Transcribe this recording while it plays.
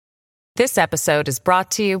This episode is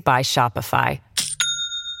brought to you by Shopify.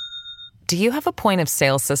 Do you have a point of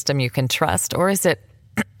sale system you can trust, or is it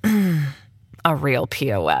a real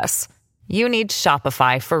POS? You need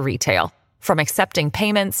Shopify for retail. From accepting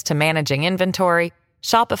payments to managing inventory,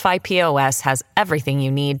 Shopify POS has everything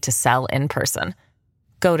you need to sell in person.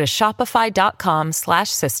 Go to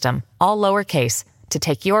shopify.com/system, all lowercase, to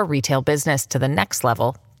take your retail business to the next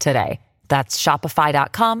level today. That's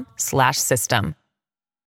shopify.com/system.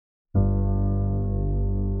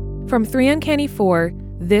 From 3 Uncanny 4,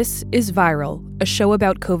 this is Viral, a show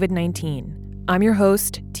about COVID-19. I'm your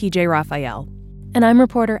host, TJ Raphael. And I'm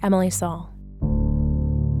reporter Emily Saul.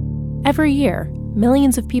 Every year,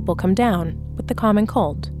 millions of people come down with the common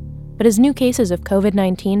cold. But as new cases of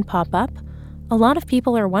COVID-19 pop up, a lot of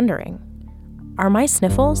people are wondering, are my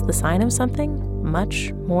sniffles the sign of something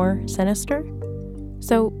much more sinister?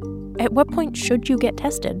 So, at what point should you get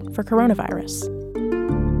tested for coronavirus?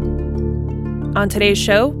 On today's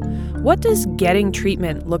show, what does getting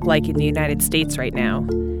treatment look like in the United States right now?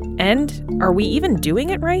 And are we even doing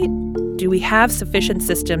it right? Do we have sufficient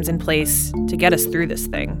systems in place to get us through this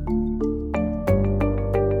thing?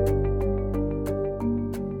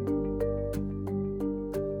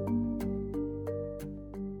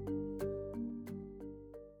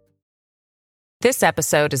 This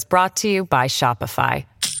episode is brought to you by Shopify.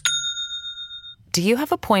 Do you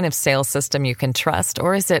have a point of sale system you can trust,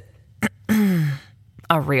 or is it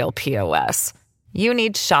a real POS? You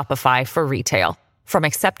need Shopify for retail. From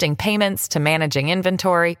accepting payments to managing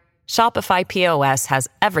inventory, Shopify POS has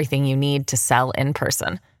everything you need to sell in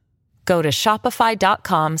person. Go to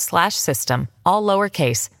shopify.com/system, all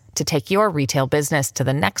lowercase, to take your retail business to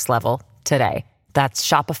the next level today. That's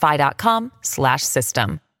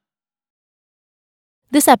shopify.com/system.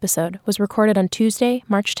 This episode was recorded on Tuesday,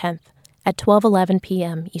 March 10th at 12:11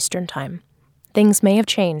 p.m. Eastern Time. Things may have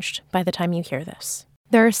changed by the time you hear this.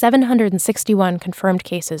 There are 761 confirmed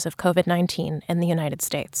cases of COVID-19 in the United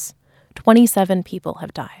States. 27 people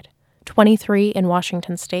have died, 23 in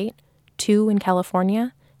Washington state, 2 in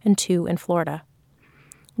California, and 2 in Florida.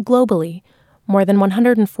 Globally, more than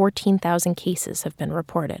 114,000 cases have been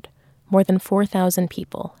reported. More than 4,000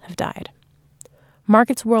 people have died.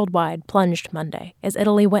 Markets worldwide plunged Monday as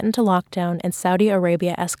Italy went into lockdown and Saudi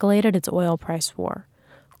Arabia escalated its oil price war.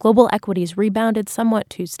 Global equities rebounded somewhat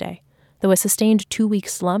Tuesday, though a sustained 2-week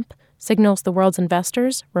slump signals the world's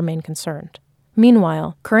investors remain concerned.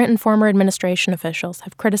 Meanwhile, current and former administration officials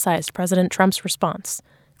have criticized President Trump's response,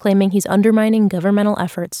 claiming he's undermining governmental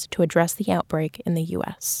efforts to address the outbreak in the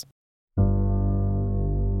U.S.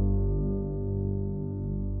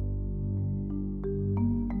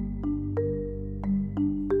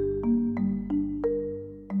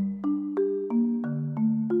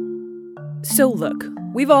 So look,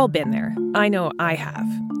 we've all been there. I know I have.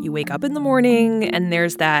 You wake up in the morning and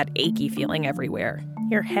there's that achy feeling everywhere.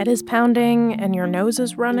 Your head is pounding and your nose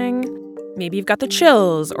is running. Maybe you've got the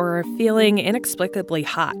chills or are feeling inexplicably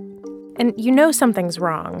hot. And you know something's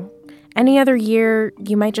wrong. Any other year,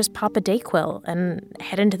 you might just pop a Dayquil and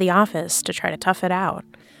head into the office to try to tough it out.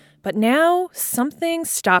 But now something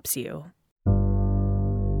stops you.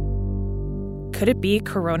 Could it be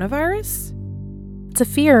coronavirus? It's a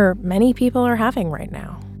fear many people are having right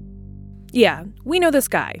now. Yeah, we know this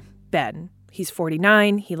guy, Ben. He's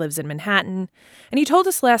 49, he lives in Manhattan, and he told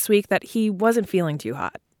us last week that he wasn't feeling too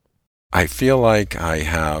hot. I feel like I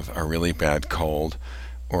have a really bad cold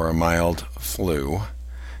or a mild flu,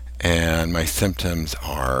 and my symptoms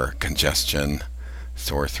are congestion,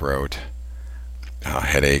 sore throat,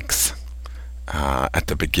 headaches. At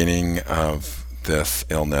the beginning of this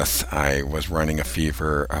illness, I was running a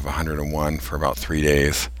fever of 101 for about 3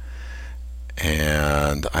 days,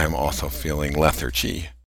 and I'm also feeling lethargy.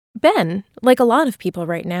 Ben, like a lot of people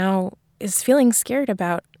right now, is feeling scared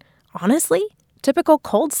about, honestly, typical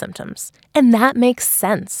cold symptoms. And that makes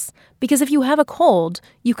sense, because if you have a cold,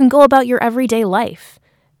 you can go about your everyday life.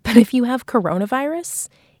 But if you have coronavirus,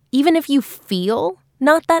 even if you feel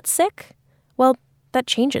not that sick, well, that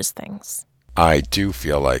changes things. I do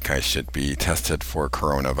feel like I should be tested for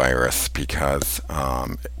coronavirus because,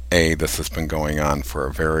 this has been going on for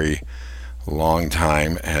a very long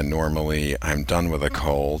time, and normally I'm done with a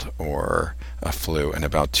cold or a flu in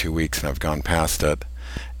about 2 weeks, and I've gone past it.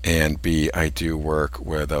 And B, I do work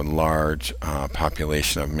with a large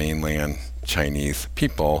population of mainland Chinese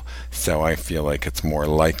people, so I feel like it's more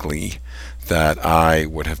likely that I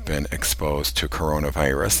would have been exposed to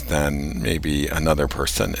coronavirus than maybe another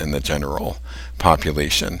person in the general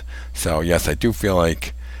population. So yes, I do feel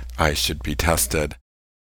like I should be tested.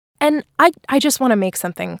 And I just want to make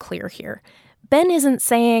something clear here. Ben isn't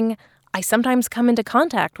saying, I sometimes come into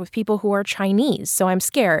contact with people who are Chinese, so I'm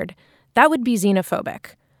scared. That would be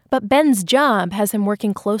xenophobic. But Ben's job has him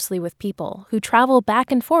working closely with people who travel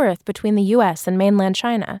back and forth between the U.S. and mainland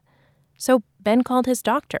China. So Ben called his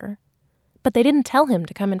doctor. But they didn't tell him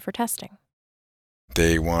to come in for testing.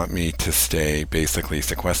 They want me to stay basically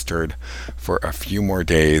sequestered for a few more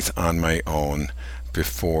days on my own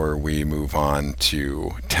before we move on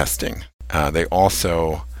to testing. They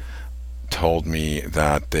also told me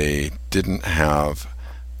that they didn't have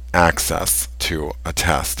access to a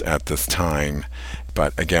test at this time.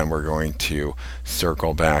 But again, we're going to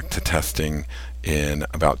circle back to testing in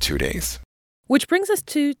about 2 days. Which brings us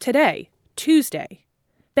to today, Tuesday.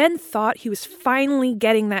 Ben thought he was finally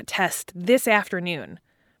getting that test this afternoon,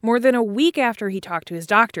 more than a week after he talked to his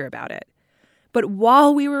doctor about it. But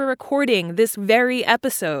while we were recording this very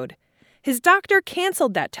episode, his doctor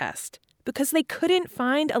canceled that test because they couldn't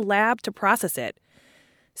find a lab to process it.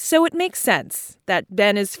 So it makes sense that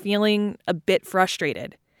Ben is feeling a bit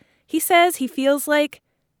frustrated. He says he feels like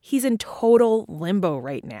he's in total limbo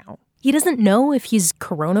right now. He doesn't know if he's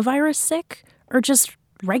coronavirus sick or just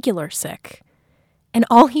regular sick. And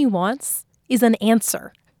all he wants is an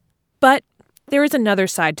answer. But there is another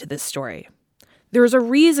side to this story. There is a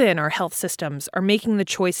reason our health systems are making the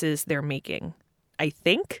choices they're making, I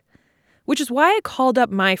think, which is why I called up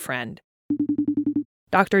my friend,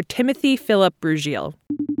 Dr. Timothy Philip Brugel,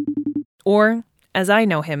 or, as I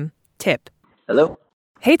know him, Tip. Hello?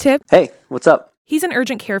 Hey, Tip. Hey, what's up? He's an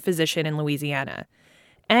urgent care physician in Louisiana,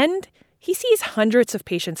 and he sees hundreds of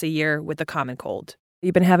patients a year with the common cold.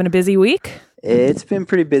 You been having a busy week? It's been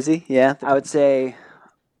pretty busy, yeah. I would say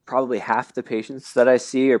probably half the patients that I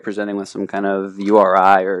see are presenting with some kind of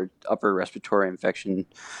URI or upper respiratory infection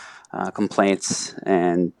complaints,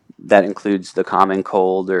 and that includes the common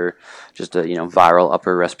cold or just a viral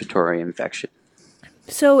upper respiratory infection.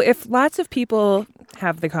 So if lots of people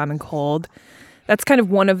have the common cold, that's kind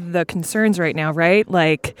of one of the concerns right now, right?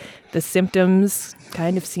 Like the symptoms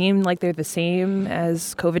kind of seem like they're the same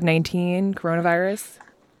as COVID-19, coronavirus.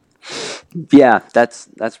 Yeah, that's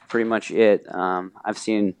pretty much it. I've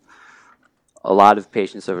seen a lot of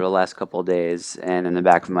patients over the last couple of days, and in the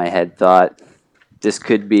back of my head thought this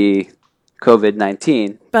could be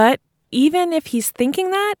COVID-19. But even if he's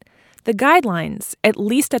thinking that, the guidelines, at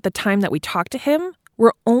least at the time that we talked to him,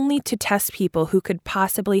 were only to test people who could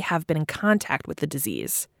possibly have been in contact with the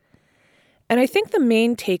disease. And I think the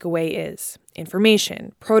main takeaway is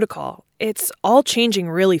information, protocol, it's all changing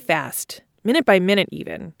really fast, minute by minute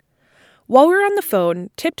even. While we were on the phone,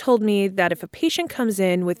 Tip told me that if a patient comes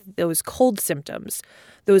in with those cold symptoms,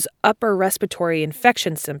 those upper respiratory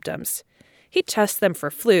infection symptoms, he'd test them for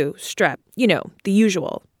flu, strep, the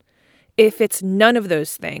usual. If it's none of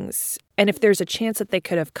those things, and if there's a chance that they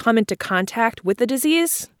could have come into contact with the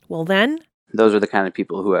disease, well then... Those are the kind of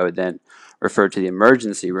people who I would then refer to the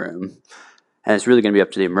emergency room. And it's really going to be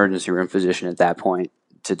up to the emergency room physician at that point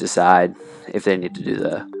to decide if they need to do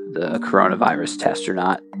the coronavirus test or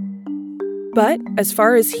not. But as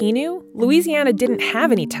far as he knew, Louisiana didn't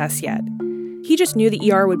have any tests yet. He just knew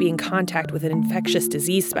the ER would be in contact with an infectious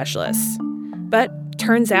disease specialist. But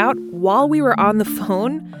turns out, while we were on the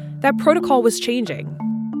phone, that protocol was changing.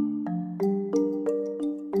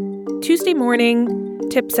 Tuesday morning,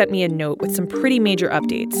 Tip sent me a note with some pretty major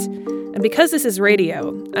updates. And because this is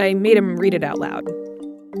radio, I made him read it out loud.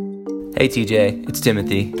 Hey TJ, it's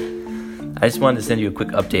Timothy. I just wanted to send you a quick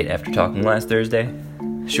update after talking last Thursday.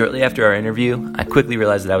 Shortly after our interview, I quickly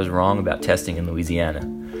realized that I was wrong about testing in Louisiana.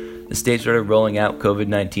 The state started rolling out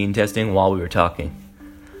COVID-19 testing while we were talking.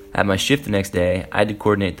 At my shift the next day, I had to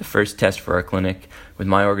coordinate the first test for our clinic with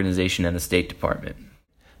my organization and the State Department.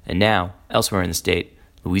 And now, elsewhere in the state,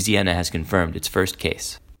 Louisiana has confirmed its first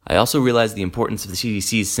case. I also realized the importance of the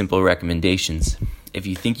CDC's simple recommendations. If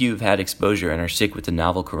you think you've had exposure and are sick with the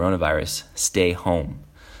novel coronavirus, stay home.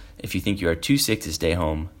 If you think you are too sick to stay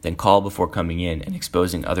home, then call before coming in and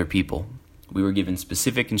exposing other people. We were given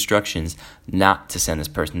specific instructions not to send this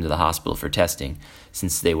person to the hospital for testing,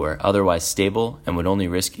 since they were otherwise stable and would only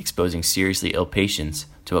risk exposing seriously ill patients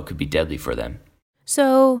to what could be deadly for them.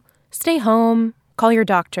 So stay home, call your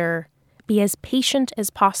doctor, be as patient as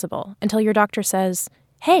possible until your doctor says,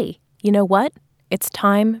 hey, you know what? It's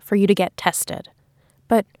time for you to get tested.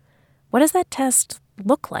 But what does that test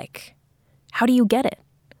look like? How do you get it?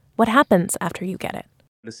 What happens after you get it?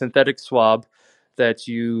 The synthetic swab that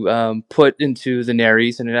you put into the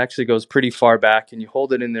nares, and it actually goes pretty far back, and you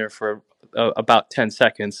hold it in there for about 10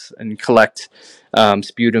 seconds and collect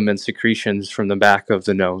sputum and secretions from the back of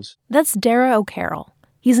the nose. That's Dara O'Carroll.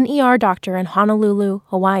 He's an ER doctor in Honolulu,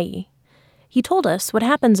 Hawaii. He told us what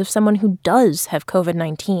happens if someone who does have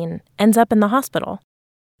COVID-19 ends up in the hospital.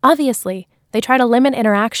 Obviously, they try to limit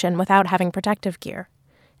interaction without having protective gear.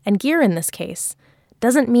 And gear in this case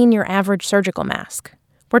doesn't mean your average surgical mask.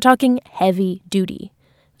 We're talking heavy duty,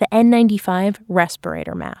 the N95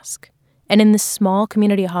 respirator mask. And in this small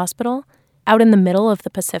community hospital, out in the middle of the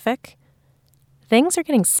Pacific, things are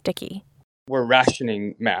getting sticky. We're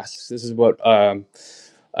rationing masks. This is what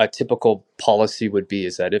a typical policy would be,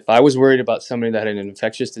 is that if I was worried about somebody that had an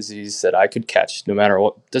infectious disease that I could catch, no matter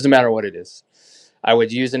what, doesn't matter what it is, I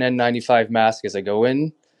would use an N95 mask as I go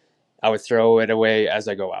in. I would throw it away as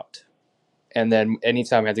I go out. And then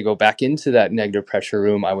anytime I had to go back into that negative pressure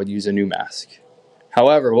room, I would use a new mask.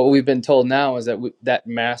 However, what we've been told now is that that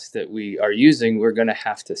mask that we are using, we're going to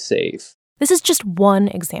have to save. This is just one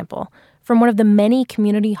example from one of the many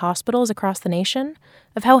community hospitals across the nation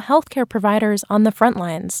of how healthcare providers on the front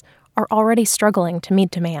lines are already struggling to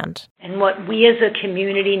meet demand. And what we as a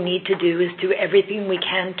community need to do is do everything we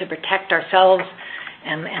can to protect ourselves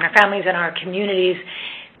and our families and our communities,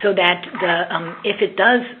 so that if it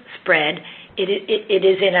does spread, it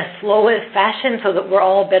is in a slower fashion, so that we're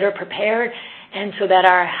all better prepared, and so that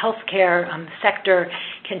our healthcare sector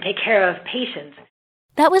can take care of patients.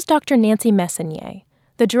 That was Dr. Nancy Messonnier,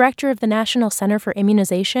 the director of the National Center for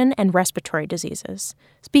Immunization and Respiratory Diseases,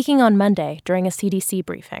 speaking on Monday during a CDC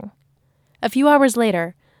briefing. A few hours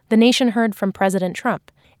later, the nation heard from President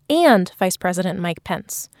Trump and Vice President Mike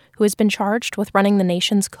Pence, who has been charged with running the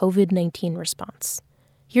nation's COVID-19 response.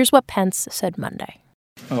 Here's what Pence said Monday.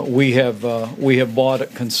 We have bought a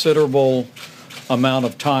considerable amount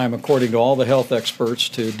of time, according to all the health experts,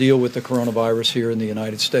 to deal with the coronavirus here in the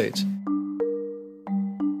United States.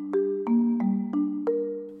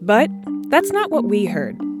 But that's not what we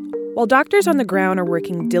heard. While doctors on the ground are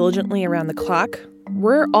working diligently around the clock,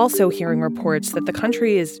 we're also hearing reports that the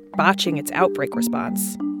country is botching its outbreak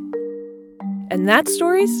response. And that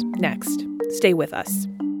story's next. Stay with us.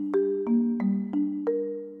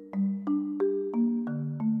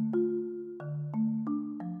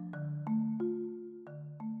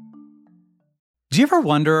 Do you ever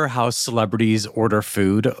wonder how celebrities order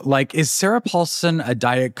food? Like, is Sarah Paulson a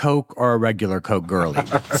Diet Coke or a regular Coke girlie?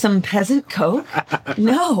 Some peasant Coke?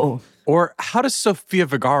 No. Or how does Sofia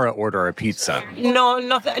Vergara order a pizza? No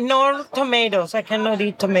tomatoes. I cannot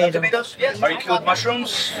eat tomatoes. Yes. Are you cool with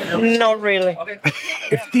mushrooms? Not really.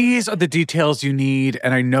 If these are the details you need,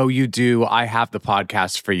 and I know you do, I have the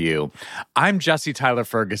podcast for you. I'm Jesse Tyler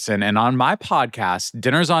Ferguson, and on my podcast,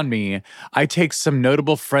 Dinners on Me, I take some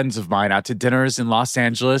notable friends of mine out to dinners in Los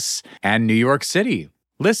Angeles and New York City.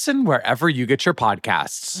 Listen wherever you get your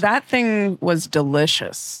podcasts. That thing was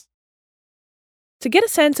delicious. To get a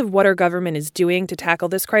sense of what our government is doing to tackle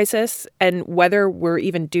this crisis and whether we're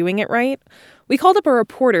even doing it right, we called up a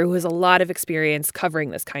reporter who has a lot of experience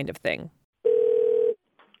covering this kind of thing.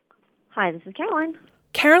 Hi, this is Caroline.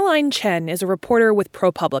 Caroline Chen is a reporter with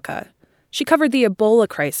ProPublica. She covered the Ebola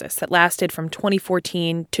crisis that lasted from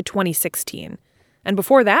 2014 to 2016. And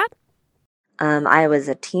before that? I was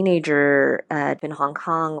a teenager in Hong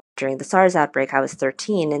Kong during the SARS outbreak. I was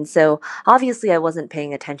 13. And so obviously I wasn't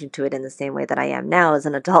paying attention to it in the same way that I am now as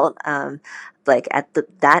an adult.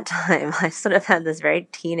 That time, I sort of had this very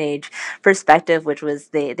teenage perspective, which was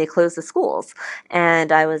they closed the schools.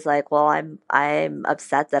 And I was like, well, I'm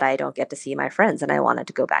upset that I don't get to see my friends and I wanted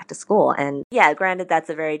to go back to school. And yeah, granted,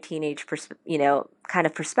 that's a very teenage kind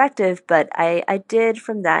of perspective, but I did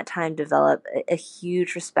from that time develop a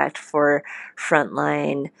huge respect for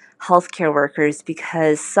frontline healthcare workers,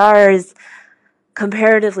 because SARS,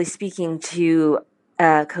 comparatively speaking to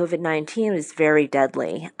COVID-19, was very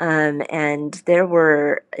deadly. And there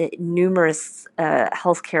were numerous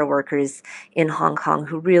healthcare workers in Hong Kong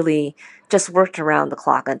who really just worked around the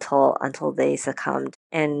clock until they succumbed.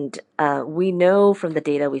 And we know from the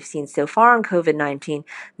data we've seen so far on COVID-19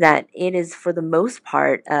 that it is, for the most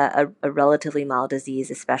part, a relatively mild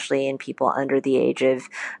disease, especially in people under the age of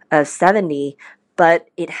 70. But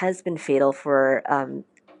it has been fatal for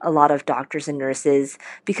a lot of doctors and nurses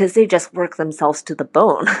because they just work themselves to the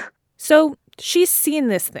bone. So she's seen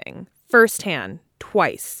this thing firsthand,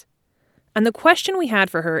 twice. And the question we had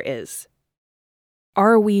for her is,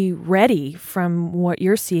 are we ready from what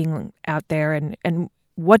you're seeing out there, and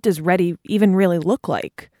what does ready even really look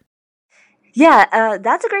like? Yeah,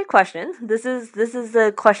 that's a great question. This is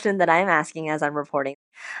the question that I'm asking as I'm reporting.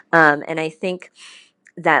 And I think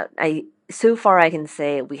that so far I can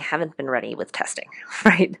say we haven't been ready with testing,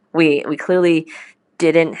 right? We clearly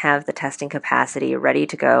didn't have the testing capacity ready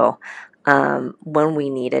to go when we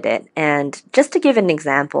needed it. And just to give an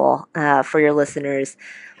example for your listeners,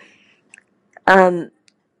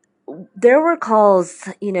 there were calls,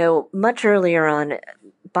 much earlier on,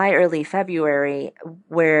 by early February,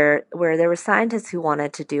 where there were scientists who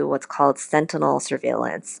wanted to do what's called sentinel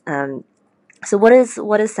surveillance. So what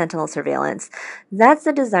is sentinel surveillance? That's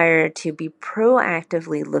the desire to be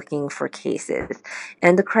proactively looking for cases.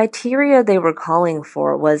 And the criteria they were calling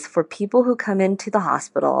for was for people who come into the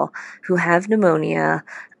hospital who have pneumonia,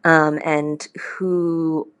 and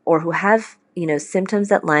who have symptoms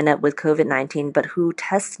that line up with COVID-19, but who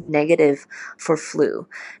test negative for flu.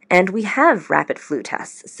 And we have rapid flu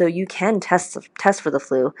tests, so you can test for the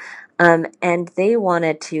flu. And they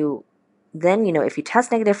wanted to then, if you test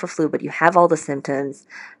negative for flu, but you have all the symptoms,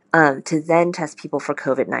 to then test people for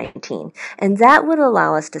COVID-19. And that would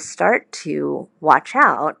allow us to start to watch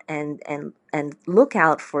out and look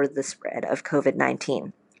out for the spread of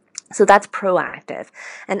COVID-19. So that's proactive.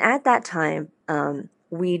 And at that time,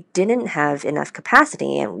 we didn't have enough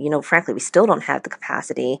capacity, and frankly, we still don't have the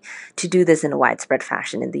capacity to do this in a widespread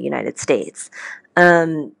fashion in the United States.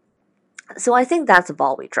 So I think that's a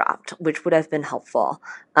ball we dropped, which would have been helpful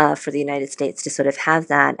for the United States to sort of have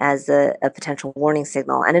that as a potential warning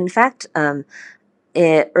signal. And in fact,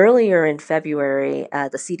 earlier in February,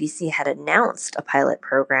 the CDC had announced a pilot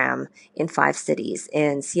program in 5 cities: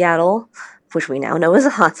 in Seattle, which we now know is a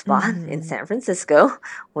hotspot, in San Francisco,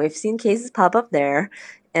 we've seen cases pop up there,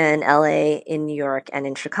 in LA, in New York, and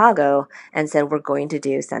in Chicago, and said we're going to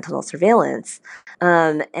do sentinel surveillance.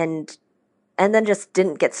 And then just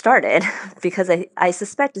didn't get started because I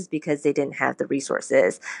suspect is because they didn't have the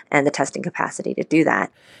resources and the testing capacity to do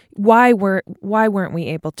that. Why weren't we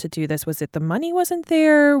able to do this? Was it the money wasn't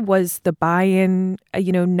there? Was the buy-in,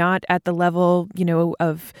 not at the level,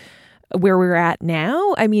 of where we're at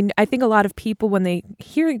now? I mean, I think a lot of people, when they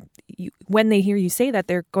hear you say that,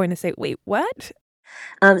 they're going to say, wait, what?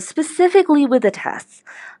 Specifically with the tests,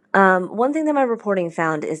 one thing that my reporting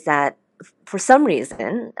found is that for some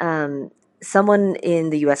reason, someone in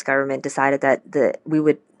the U.S. government decided that we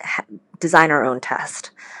would design our own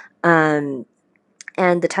test.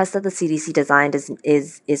 And the test that the CDC designed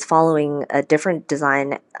is following a different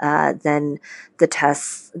design than the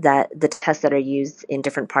tests that are used in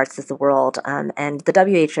different parts of the world. And the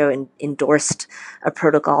WHO endorsed a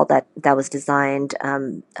protocol that was designed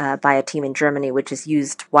by a team in Germany, which is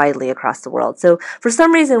used widely across the world. So for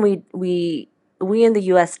some reason, we in the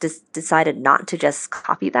U.S. decided not to just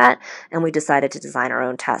copy that, and we decided to design our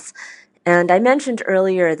own tests. And I mentioned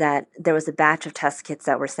earlier that there was a batch of test kits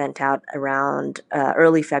that were sent out around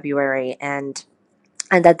early February, and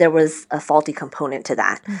that there was a faulty component to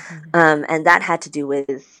that. And that had to do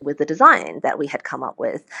with the design that we had come up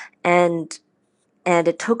with. And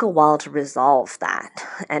it took a while to resolve that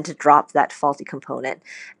and to drop that faulty component.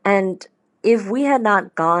 And if we had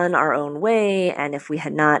not gone our own way, and if we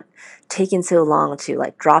had not taken so long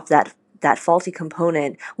to drop that faulty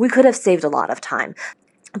component, we could have saved a lot of time.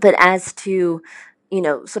 But as to,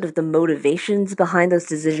 sort of the motivations behind those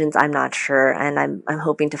decisions, I'm not sure, and I'm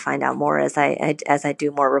hoping to find out more as I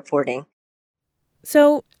do more reporting.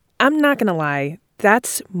 So I'm not going to lie,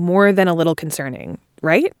 that's more than a little concerning,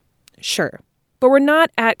 right? Sure, but we're not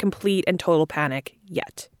at complete and total panic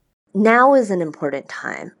yet. Now is an important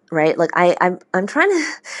time, right? I'm trying to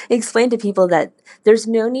explain to people that there's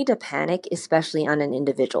no need to panic, especially on an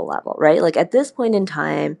individual level, right? At this point in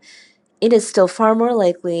time, it is still far more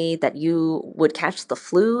likely that you would catch the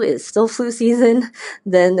flu, it is still flu season,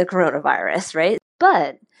 than the coronavirus, right?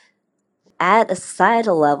 But at a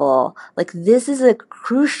societal level, this is a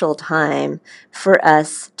crucial time for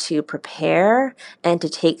us to prepare and to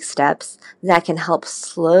take steps that can help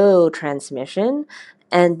slow transmission.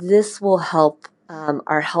 And this will help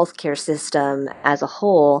our healthcare system as a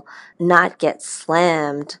whole not get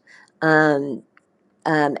slammed,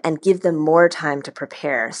 and give them more time to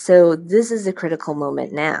prepare. So this is a critical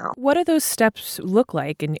moment now. What do those steps look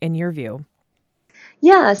like in your view?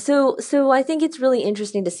 Yeah, so I think it's really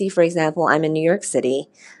interesting to see, for example, I'm in New York City,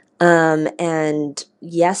 and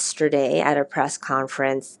yesterday at a press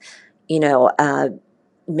conference,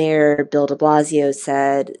 Mayor Bill de Blasio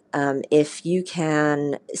said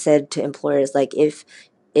to employers,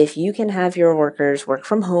 if you can have your workers work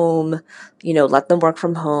from home, let them work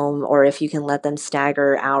from home, or if you can let them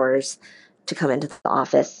stagger hours to come into the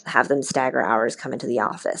office, have them stagger hours, come into the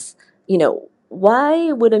office.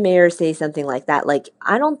 Why would a mayor say something like that?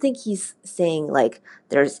 I don't think he's saying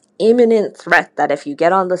there's imminent threat that if you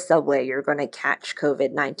get on the subway, you're going to catch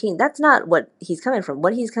COVID-19. That's not what he's coming from.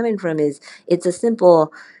 What he's coming from is it's a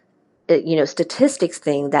simple, statistics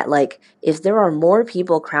thing that if there are more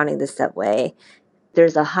people crowding the subway,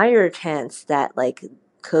 there's a higher chance that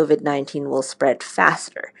COVID-19 will spread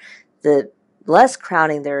faster. The less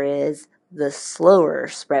crowding there is, the slower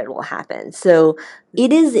spread will happen. So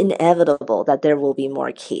it is inevitable that there will be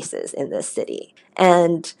more cases in this city.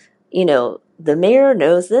 And, the mayor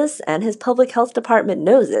knows this and his public health department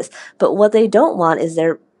knows this. But what they don't want is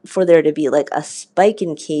for there to be like a spike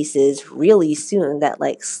in cases really soon that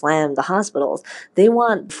like slam the hospitals. They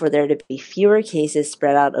want for there to be fewer cases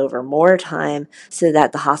spread out over more time so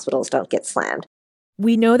that the hospitals don't get slammed.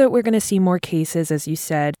 We know that we're going to see more cases, as you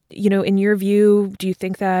said. In your view, do you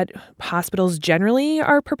think that hospitals generally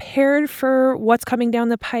are prepared for what's coming down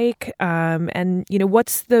the pike? And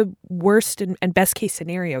what's the worst and best case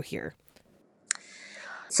scenario here?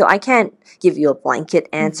 So I can't give you a blanket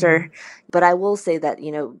answer, but I will say that,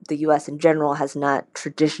 the U.S. in general has not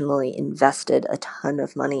traditionally invested a ton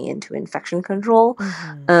of money into infection control.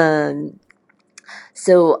 And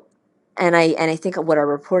I think what our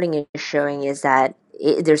reporting is showing is that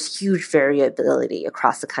there's huge variability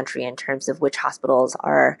across the country in terms of which hospitals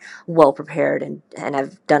are well prepared and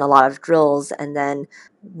have done a lot of drills, and then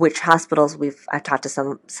which hospitals I've talked to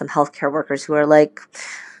some healthcare workers who are like,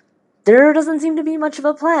 there doesn't seem to be much of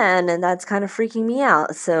a plan, and that's kind of freaking me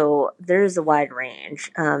out. So there's a wide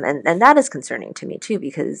range, and that is concerning to me too,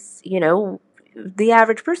 because the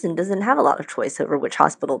average person doesn't have a lot of choice over which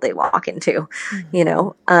hospital they walk into.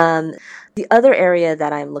 The other area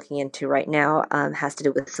that I'm looking into right now has to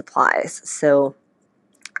do with supplies. So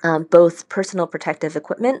both personal protective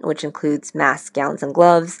equipment, which includes masks, gowns, and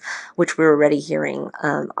gloves, which we're already hearing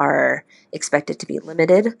are expected to be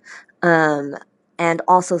limited. And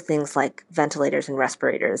also things like ventilators and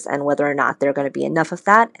respirators, and whether or not there are going to be enough of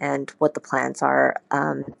that, and what the plans are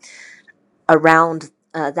around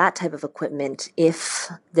that type of equipment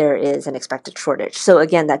if there is an expected shortage. So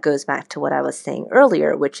again, that goes back to what I was saying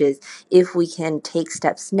earlier, which is if we can take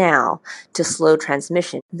steps now to slow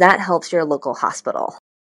transmission, that helps your local hospital.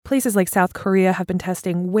 Places like South Korea have been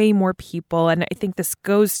testing way more people, and I think this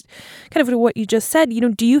goes kind of to what you just said.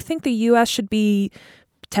 Do you think the U.S. should be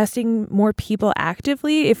testing more people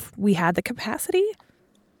actively if we had the capacity?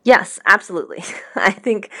 Yes, absolutely. I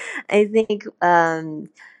think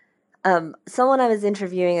someone I was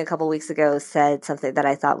interviewing a couple weeks ago said something that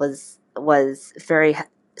I thought was very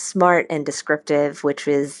smart and descriptive, which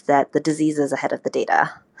is that the disease is ahead of the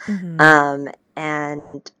data. And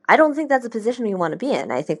I don't think that's a position we want to be in.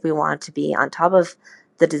 I think we want to be on top of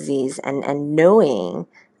the disease and knowing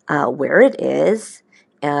where it is,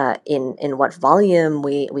 in what volume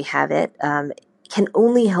we have it, can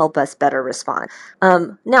only help us better respond.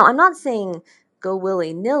 Now, I'm not saying go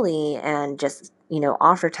willy-nilly and just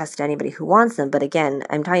offer tests to anybody who wants them. But again,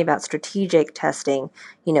 I'm talking about strategic testing,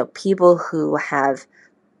 people who have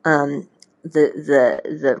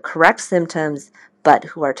the correct symptoms, but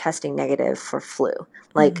who are testing negative for flu.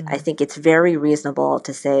 I think it's very reasonable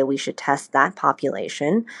to say we should test that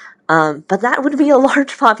population. But that would be a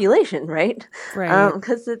large population, right? Right.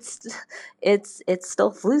 Because it's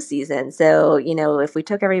still flu season. So, if we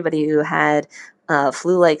took everybody who had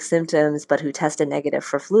flu-like symptoms, but who tested negative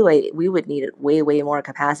for flu, we would need way, way more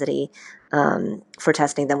capacity for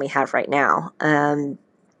testing than we have right now.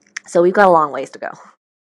 So we've got a long ways to go.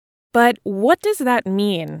 But what does that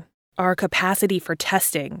mean, our capacity for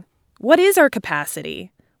testing? What is our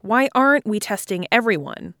capacity? Why aren't we testing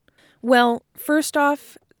everyone? Well, first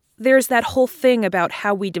off, there's that whole thing about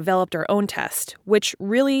how we developed our own test, which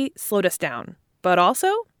really slowed us down. But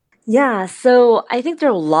also, yeah, so I think there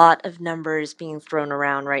are a lot of numbers being thrown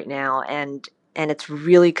around right now, and it's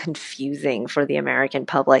really confusing for the American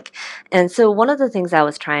public. And so one of the things I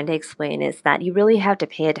was trying to explain is that you really have to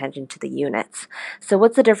pay attention to the units. So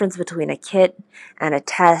what's the difference between a kit and a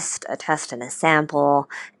test and a sample,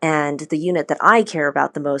 and the unit that I care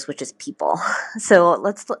about the most, which is people? So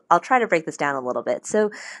I'll try to break this down a little bit.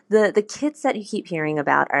 So the kits that you keep hearing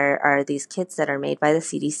about are these kits that are made by the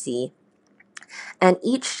CDC. And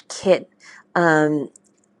each kit,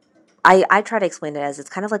 I try to explain it as it's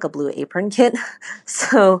kind of like a Blue Apron kit.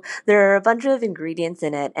 So there are a bunch of ingredients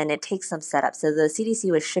in it, and it takes some setup. So the CDC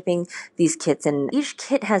was shipping these kits, and each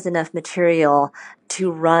kit has enough material to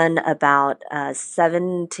run about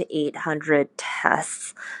 700 to 800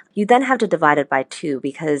 tests. You then have to divide it by 2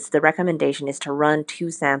 because the recommendation is to run 2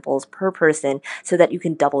 samples per person so that you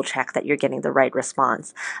can double check that you're getting the right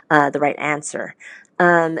response, the right answer.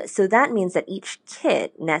 So that means that each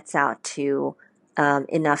kit nets out to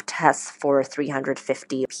enough tests for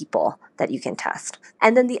 350 people that you can test.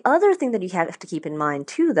 And then the other thing that you have to keep in mind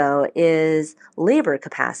too, though, is labor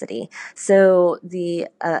capacity. So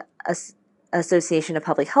Association of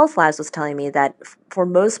Public Health Labs was telling me that for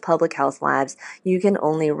most public health labs, you can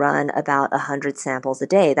only run about 100 samples a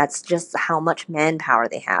day. That's just how much manpower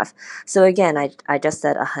they have. So again, I just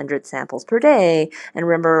said 100 samples per day. And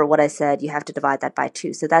remember what I said, you have to divide that by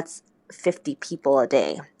 2. So that's 50 people a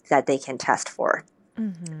day that they can test for.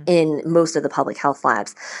 Mm-hmm. In most of the public health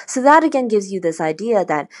labs. So that again gives you this idea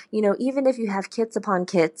that, even if you have kits upon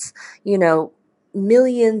kits,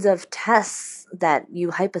 millions of tests that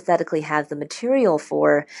you hypothetically have the material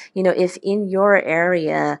for, if in your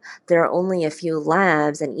area there are only a few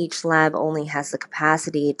labs and each lab only has the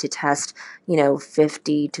capacity to test,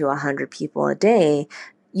 50 to 100 people a day,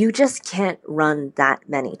 you just can't run that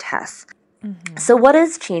many tests. Mm-hmm. So what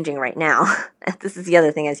is changing right now, this is the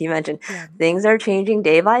other thing, as you mentioned, things are changing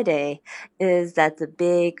day by day, is that the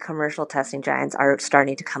big commercial testing giants are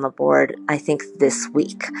starting to come aboard, I think, this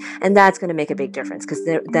week. And that's going to make a big difference because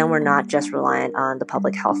then we're not just reliant on the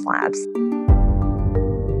public health labs.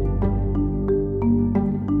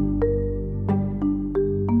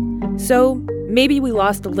 So maybe we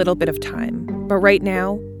lost a little bit of time, but right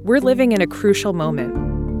now we're living in a crucial moment,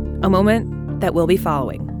 a moment that we'll be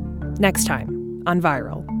following. Next time on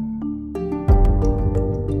Viral.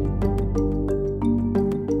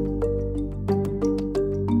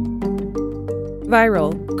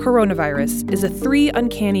 Viral, Coronavirus is a 3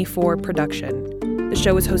 Uncanny 4 production. The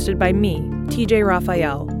show is hosted by me, TJ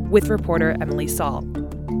Raphael, with reporter Emily Saul.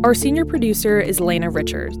 Our senior producer is Lena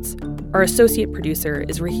Richards. Our associate producer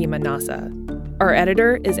is Rahima Nasa. Our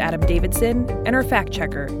editor is Adam Davidson, and our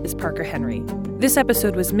fact-checker is Parker Henry. This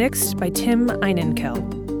episode was mixed by Tim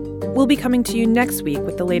Einenkel. We'll be coming to you next week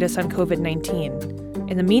with the latest on COVID-19.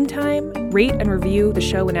 In the meantime, rate and review the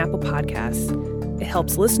show in Apple Podcasts. It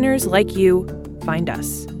helps listeners like you find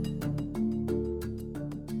us.